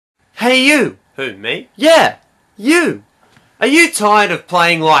Hey you! Who, me? Yeah, you! Are you tired of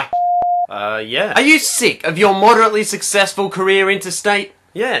playing like Yeah. Are you sick of your moderately successful career interstate?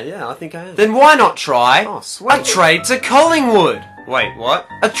 Yeah, I think I am. Then why not try Oh, sweet. a trade to Collingwood? Wait, what?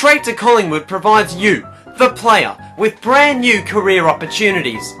 A trade to Collingwood provides you, the player, with brand new career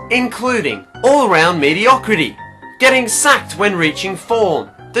opportunities, including all-round mediocrity, getting sacked when reaching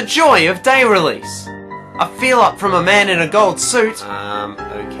form, the joy of day release, a feel-up from a man in a gold suit,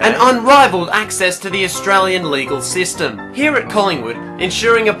 Okay. and unrivaled access to the Australian legal system. Here at Collingwood,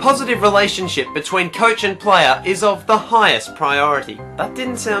 ensuring a positive relationship between coach and player is of the highest priority. That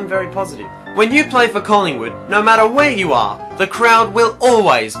didn't sound very positive. When you play for Collingwood, no matter where you are, the crowd will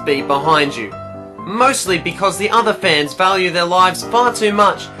always be behind you. Mostly because the other fans value their lives far too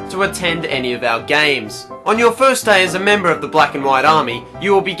much to attend any of our games. On your first day as a member of the Black and White Army,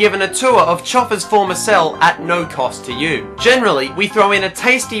 you will be given a tour of Chopper's former cell at no cost to you. Generally, we throw in a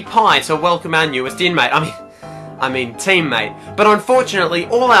tasty pie to welcome our newest inmate. I mean teammate. But unfortunately,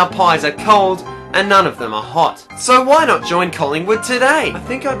 all our pies are cold and none of them are hot. So why not join Collingwood today? I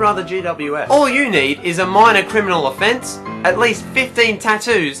think I'd rather GWS. All you need is a minor criminal offence, at least 15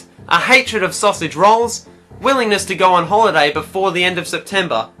 tattoos, a hatred of sausage rolls, willingness to go on holiday before the end of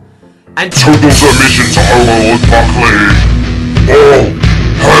September, and total submission to Overlord Buckley. All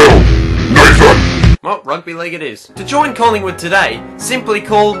hail Nathan! well, rugby league it is. To join Collingwood today, simply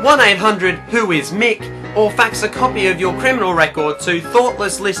call 1-800-WHO-IS-MICK or fax a copy of your criminal record to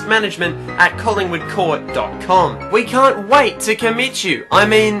thoughtlesslistmanagement@collingwoodcourt.com. We can't wait to commit you.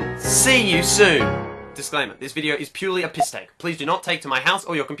 See you soon. Disclaimer, this video is purely a piss take. Please do not take to my house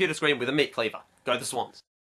or your computer screen with a meat cleaver. Go the Swans.